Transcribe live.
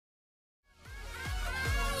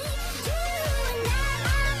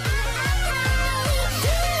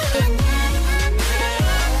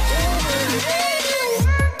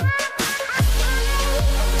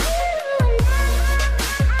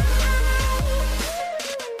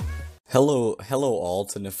Hello all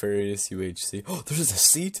to nefarious UHC. Oh, there's a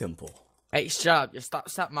sea temple. Hey, shut up.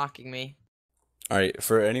 Stop mocking me. Alright,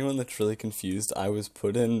 for anyone that's really confused, I was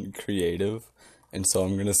put in creative, and so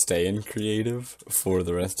I'm gonna stay in creative for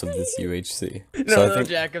the rest of this UHC. No,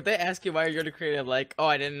 Jack, if they ask you why you're going to creative, like, oh,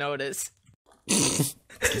 I didn't notice. Let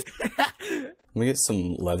me get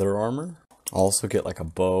some leather armor. I'll also get like a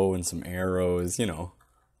bow and some arrows, you know,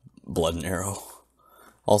 blood and arrow.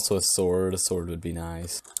 Also a sword would be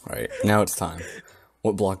nice. Alright, now it's time.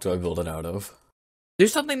 What block do I build it out of? Do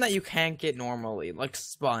something that you can't get normally, like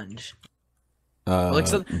sponge.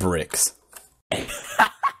 Bricks. Alright,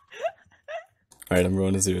 I'm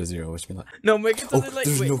going to 0-0, wish me luck. No, make it something like-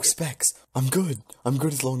 there's no specs. I'm good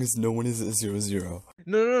as long as no one is at 0-0.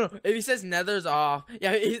 No. If he says nether's off.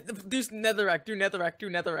 Yeah, do netherrack, do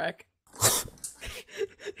netherrack.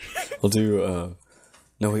 I'll do,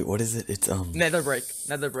 no wait, what is it? It's, nether brick.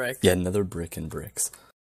 Yeah, nether brick and bricks.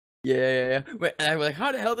 Yeah. Wait, and I'm like,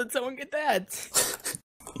 how the hell did someone get that?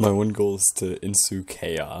 My one goal is to ensue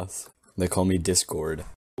chaos. They call me Discord.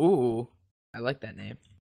 Ooh, I like that name.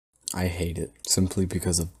 I hate it, simply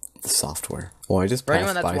because of the software. Well, I just For passed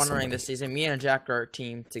anyone that's by wondering somebody. this season, me and Jack are a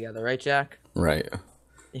team together, right, Jack? Right.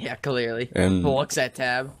 Yeah, clearly. And Looks at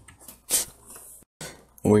tab.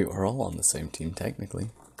 wait, we're all on the same team, technically.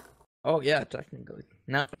 Oh, yeah, technically.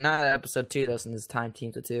 Not episode 2, though, since it's time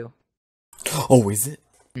team to 2. Oh, is it?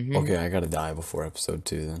 Mm-hmm. Okay, I gotta die before episode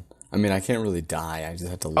 2 then. I mean, I can't really die, I just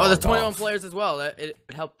have to log Oh, there's 21 off. players as well. It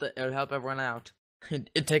would help everyone out.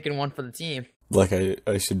 It taking one for the team. Like,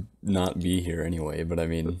 I should not be here anyway, but I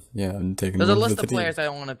mean, yeah, I'm taking There's a one list for of the players team. I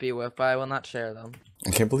don't want to be with, but I will not share them.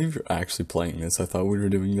 I can't believe you're actually playing this. I thought we were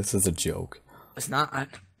doing this as a joke. It's not.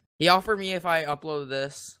 He offered me if I upload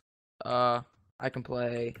this, I can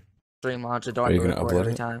play Stream Launcher. Don't Are you have to gonna record upload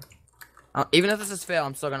every it? time. Even if this is fail,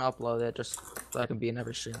 I'm still gonna upload it just so I can be in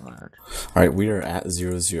every Stream Launcher. Alright, we are at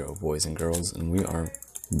 0-0, boys and girls, and we are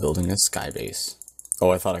building a sky base.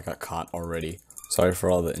 Oh, I thought I got caught already. Sorry for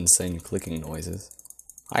all the insane clicking noises.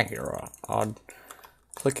 I hear a odd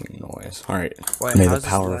clicking noise. Alright, Wait, may how the is this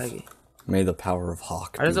power of laggy? may the power of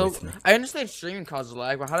Hawk How be does with me. I understand streaming causes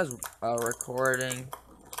lag, but how does recording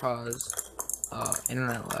cause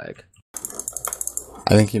internet lag?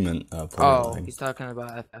 I think he meant player Oh, lag. he's talking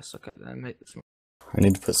about FS. Okay, that makes sense. I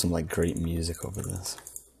need to put some like great music over this.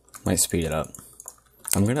 Might speed it up.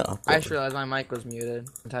 I'm gonna upload. I just realized my mic was muted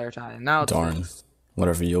the entire time. Now it's Darn. fixed.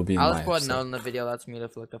 Whatever, you'll be in I'll my just put a episode. note in the video that's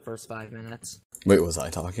muted for like the first 5 minutes. Wait, was I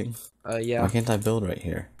talking? Yeah. Why can't I build right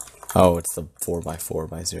here? Oh, it's the 4x4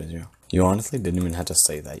 by 0-0. You honestly didn't even have to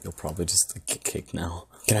say that. You'll probably just like, get kicked now.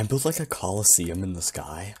 Can I build like a coliseum in the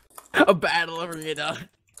sky? A battle arena.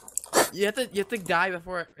 You have to die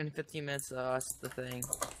before in 15 minutes. That's the thing.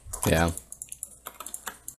 Yeah,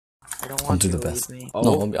 I don't I'll want do you the to best. leave me.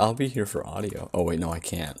 No, I'll be here for audio. Oh wait, no, I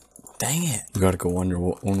can't. Dang it! You gotta go on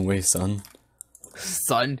your own way, son.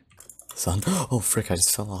 Son. Son. Oh frick! I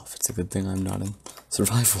just fell off. It's a good thing I'm not in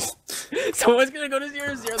survival. Someone's gonna go to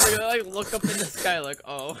 0-0. They're gonna like look up in the sky like,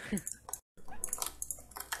 oh.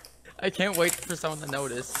 I can't wait for someone to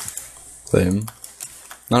notice. Same.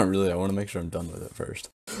 Not really. I want to make sure I'm done with it first.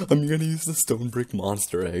 I'm gonna use the stone brick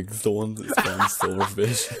monster eggs, the one that spawns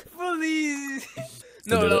silverfish. Please. I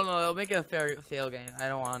did it. No. It'll make it a fail game. I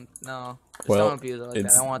don't want. No. Just Well, don't abuse it like that.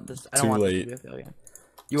 it's I don't want this. I too don't want late. this to be a fail game.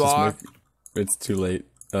 You Just are. It's too late.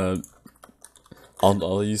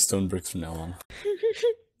 I'll use stone bricks from now on.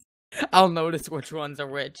 I'll notice which ones are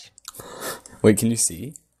which. Wait, can you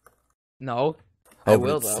see? No. Oh, I but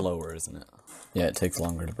will it's though. slower, isn't it? Yeah, it takes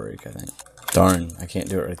longer to break, I think. Darn, I can't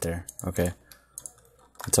do it right there. Okay.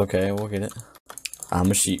 It's okay, we'll get it.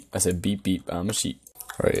 I'm a sheep. I said beep beep, I'm a sheep.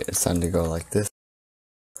 Alright, it's time to go like this.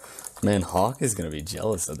 Man, Hawk is gonna be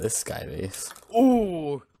jealous of this sky base.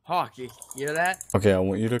 Ooh, Hawk, you hear that? Okay, I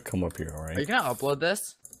want you to come up here, Are you alright? gonna upload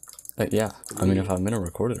this? Yeah, I mean, if I'm gonna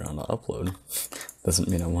record it on the upload, doesn't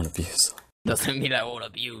mean I won't abuse. Doesn't mean I won't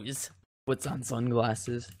abuse. Puts on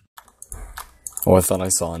sunglasses. Oh, I thought I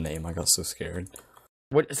saw a name, I got so scared.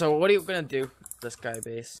 So what are you gonna do with this guy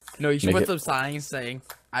base? No, you should Make put it- some signs saying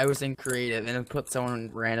I was in creative and then put someone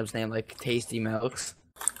random's name like Tasty Milks.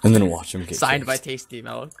 And then watch him get Signed by kicked. Tasty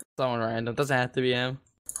Milk. Someone random. Doesn't have to be him.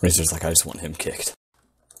 Razor's like, I just want him kicked.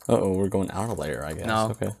 Uh-oh, we're going outer layer, I guess. No.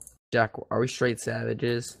 Okay. Jack, are we straight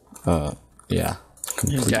savages? Yeah.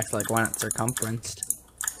 Complete Jack's like, why not circumferenced?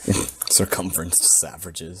 circumference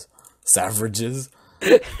SAVRAGES. SAVRAGES?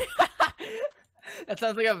 That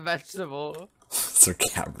sounds like a vegetable.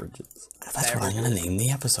 Circavrages. That's what I'm gonna name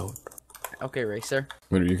the episode. Okay, Racer.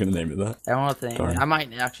 What are you gonna name it that? I don't want to name Darn. it. I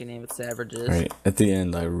might actually name it Savages. Alright, at the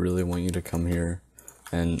end, I really want you to come here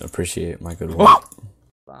and appreciate my good work.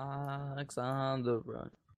 Bye. Fox on the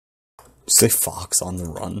run. Say Fox on the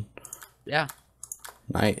run. Yeah.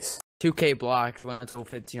 Nice. 2K blocks when it's a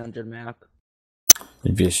 1500 map.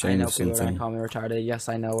 You'd be I ashamed know of people are gonna something. call me retarded. Yes,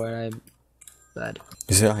 I know what I said.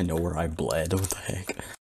 You say I know where I bled? What the heck?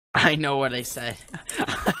 I know what I said.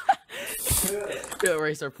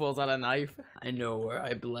 Eraser pulls out a knife. I know where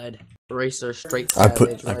I bled. Eraser straight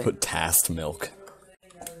savage. I put Tast milk.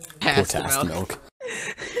 Tast Tast milk.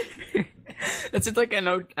 It's just like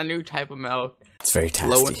a new type of milk. It's very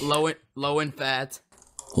tasty. Low in fat.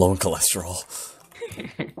 Low in cholesterol.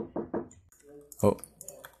 Oh.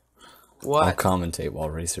 What? I'll commentate while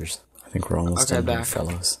racers. I think we're almost done here,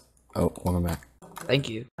 fellows. Oh, welcome back. Thank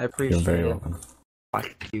you. I appreciate it. You're very welcome.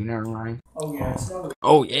 Fuck you, never mind. Oh yeah.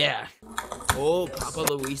 Oh yeah. Oh,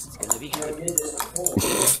 Papa Luis is gonna be good.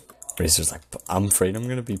 Racer's like, I'm afraid I'm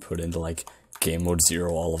gonna be put into like game mode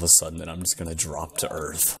 0 all of a sudden, and I'm just gonna drop to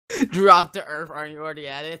Earth. Drop to Earth? Aren't you already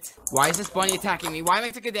at it? Why is this bunny attacking me? Why am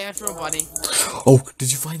I taking damage from a bunny? Oh,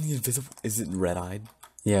 did you find the invisible? Is it red-eyed?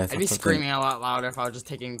 Yeah, I'd be screaming a lot louder if I was just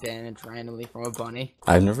taking damage randomly from a bunny.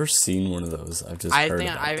 I've never seen one of those. I've just heard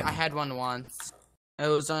about them. I had one once. It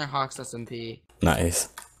was on Hawks SMP. Nice.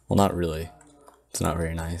 Well, not really. It's not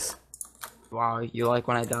very nice. Wow, you like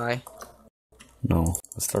when I die? No.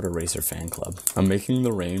 Let's start a racer fan club. I'm making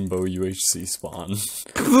the rainbow UHC spawn.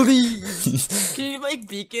 Please! Can you make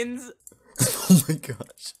beacons? Oh my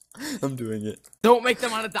gosh. I'm doing it. Don't make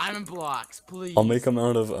them out of diamond blocks, please. I'll make them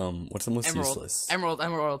out of, what's the most Emerald. useless?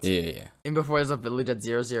 Emerald. Yeah. And before there's a village at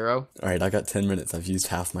 0-0. Alright, I got 10 minutes. I've used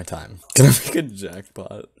half my time. Can I make a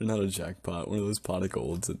jackpot? Not a jackpot, one of those pot of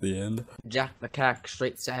golds at the end. Jack the cack,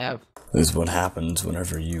 straight sav. This is what happens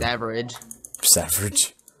whenever you... Savrage.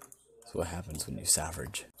 Savrage? That's what happens when you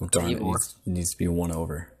savrage. Oh darn, it needs to be 1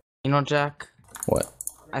 over. You know, Jack? What?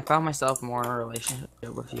 I found myself more in a relationship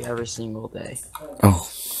with you every single day. Oh,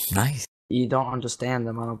 nice. You don't understand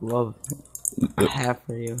the amount of love I have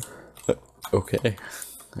for you. Okay.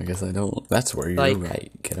 I guess I don't. That's where you're right,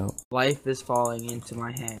 kiddo. Life is falling into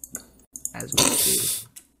my hand as we speak.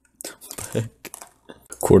 What the heck?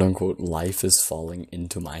 Quote unquote, life is falling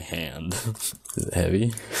into my hand. Is it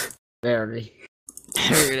heavy? Very.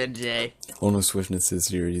 Heavier than Jay. Oh no, Swiftness is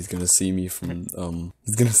here. He's gonna see me from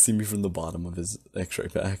the bottom of his X-ray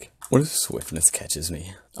pack. What if Swiftness catches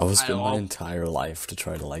me? I will spend my entire life to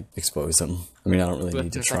try to like expose him. I mean, I don't really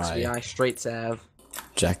need to try. XVI, straight sav.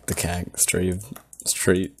 Jack the cat, straight,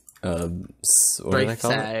 what did I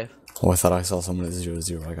call it? Oh, I thought I saw someone at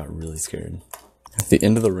 0-0. I got really scared. At the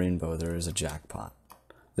end of the rainbow, there is a jackpot.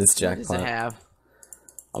 This jackpot. What does it have?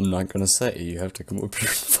 I'm not gonna say. You have to come up here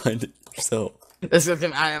and find it yourself.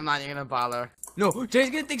 I am not even gonna bother. No, Jay's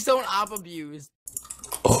gonna think someone op abused.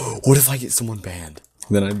 Oh, what if I get someone banned?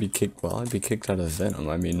 Then I'd be kicked. Well, I'd be kicked out of Venom.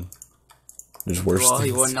 I mean, there's worse things. Well,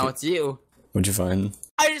 he wouldn't know it's you. What'd you find?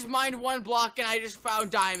 I just mined 1 block and I just found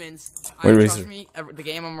diamonds. Wait, Trust Racer. me, the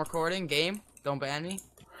game I'm recording, don't ban me.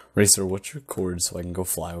 Racer, what's your cord so I can go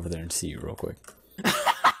fly over there and see you real quick?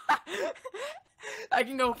 I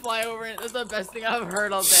can go fly over it. That's the best thing I've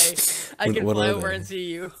heard all day. I can fly over and see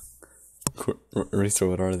you. Racer,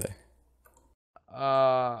 what are they?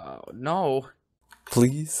 No.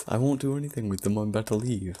 Please? I won't do anything with them. I'm about to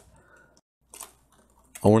leave.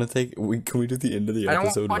 I want to take... Can we do the end of the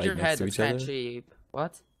episode right next to each other? Cheap.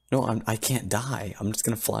 What? No, I can't die. I'm just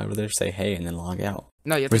going to fly over there, say hey, and then log out.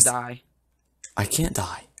 No, you have to die. I can't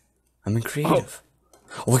die. I'm in creative.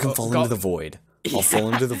 Oh, I can fall into the void. I'll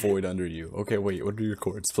fall into the void under you. Okay, wait. What are your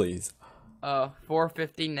chords, please?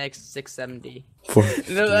 450 next 670.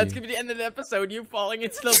 450. No, that's gonna be the end of the episode. You falling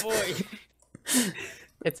into the void.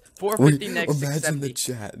 It's 450 next 670. Imagine the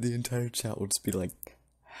chat. The entire chat would just be like,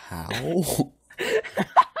 how?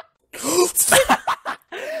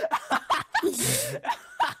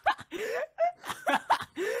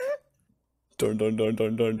 Dun dun dun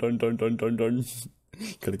dun dun dun dun dun dun dun.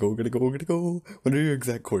 Gotta go. What are your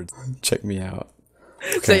exact chords? Check me out.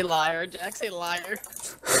 Okay. Say liar, Jack. Say liar.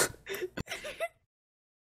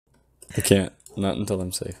 I can't. Not until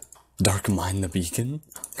I'm safe. Dark Mine the Beacon?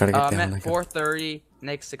 Gotta get down. I'm at 430,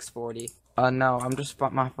 next 640. No, I'm just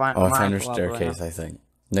my Oh, I found your staircase, I think.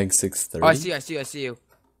 Neg 630. Oh, I see you.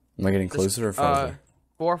 Am I getting closer or farther?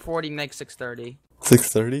 440, neg 630.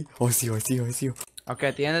 630? Oh, I see you. Okay,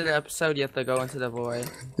 at the end of the episode, you have to go into the void.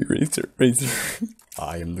 Razor.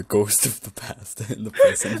 I am the ghost of the past and the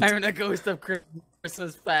present. I'm the ghost of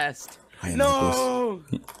Christmas past. I am the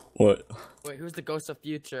ghost. What? Wait, who's the ghost of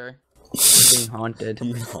future? I'm being haunted.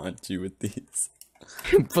 I'm gonna haunt you with these.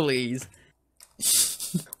 Please.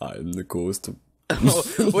 I am the ghost of...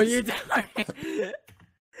 What are you doing?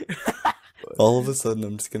 All of a sudden,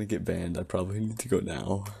 I'm just gonna get banned. I probably need to go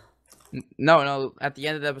now. No, at the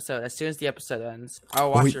end of the episode, as soon as the episode ends,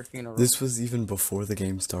 I'll watch Wait, your funeral. this was even before the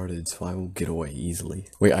game started, so I will get away easily.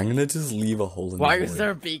 Wait, I'm gonna just leave a hole in Why the is void. there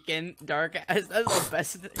a beacon? Dark ass. That's the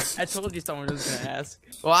best thing. I told you someone was gonna ask.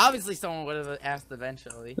 Well, obviously someone would have asked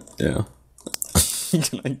eventually. Yeah.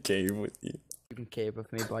 Can I cave with you? You can cave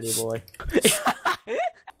with me, buddy boy.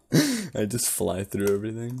 I just fly through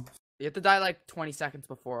everything. You have to die like 20 seconds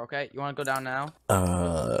before, okay? You wanna go down now?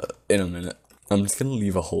 In a minute. I'm just gonna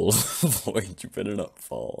leave a hole in the void. You better not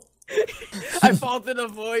fall. I fall to the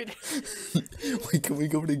void. Wait, can we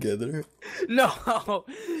go together? No.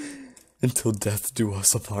 Until death do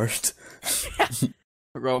us apart.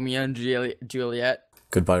 Romeo and Juliet.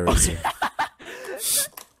 Goodbye, Razor.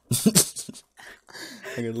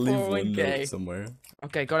 I'm gonna leave one 401k. note somewhere.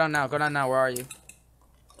 Okay, go down now. Go down now. Where are you?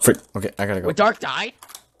 Frick. Okay, I gotta go. Wait, Dark died?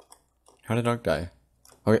 How did Dark die?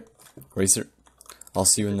 Okay, Razor. I'll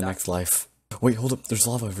see you in the next life. Wait, hold up. There's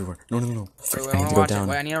lava everywhere. No. Frick, Wait, I need to go down.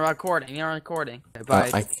 Wait, I need a recording. Okay,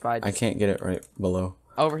 bye. Bye. I can't get it right below.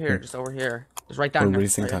 Over here. Just over here. Just right down We're here.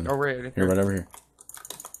 wasting Right time. over here. Here, right over here.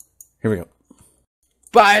 Here we go.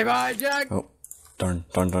 Bye, Jack. Oh, darn.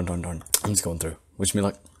 I'm just going through. Wish me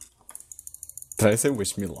luck. Did I say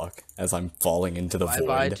wish me luck as I'm falling into the void?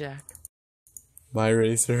 Bye, Jack. Bye,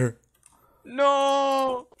 Racer.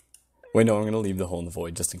 No. Wait, no, I'm gonna leave the hole in the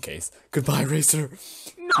void just in case. Goodbye, Racer.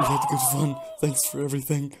 No. We had good fun. Thanks for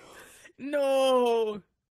everything. No.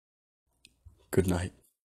 Good night.